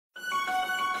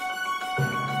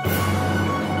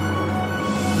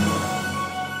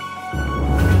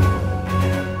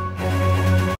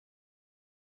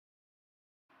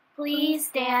Please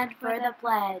stand for the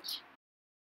pledge.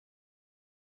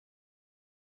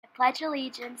 I pledge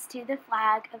allegiance to the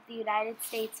flag of the United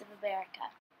States of America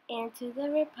and to the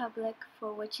republic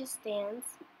for which it stands,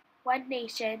 one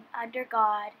nation, under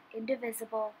God,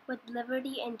 indivisible, with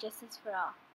liberty and justice for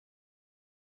all.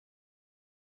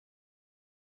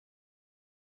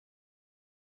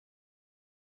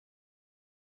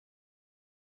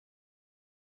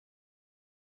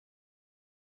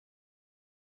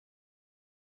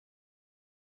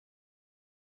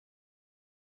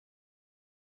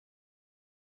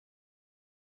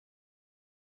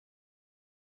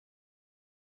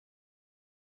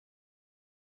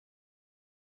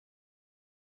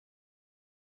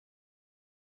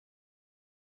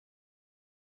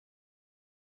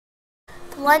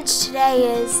 Lunch today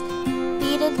is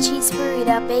bean and cheese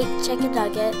burrito, baked chicken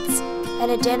nuggets, and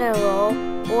a dinner roll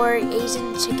or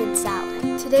Asian chicken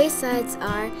salad. Today's sides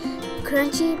are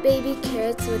crunchy baby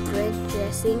carrots with red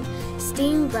dressing,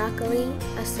 steamed broccoli,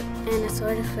 and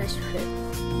assorted fresh fruit.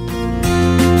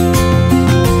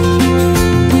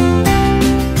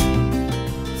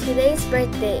 Today's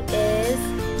birthday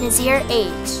is Nazir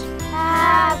H.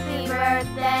 Happy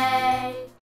birthday!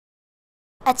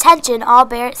 Attention all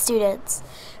Barrett students.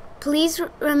 Please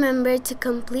remember to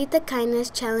complete the kindness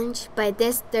challenge by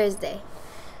this Thursday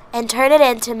and turn it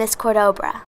in to Miss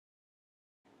Cordobra.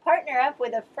 Partner up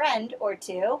with a friend or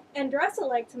two and dress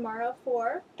alike tomorrow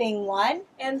for Thing 1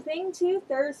 and Thing 2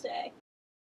 Thursday.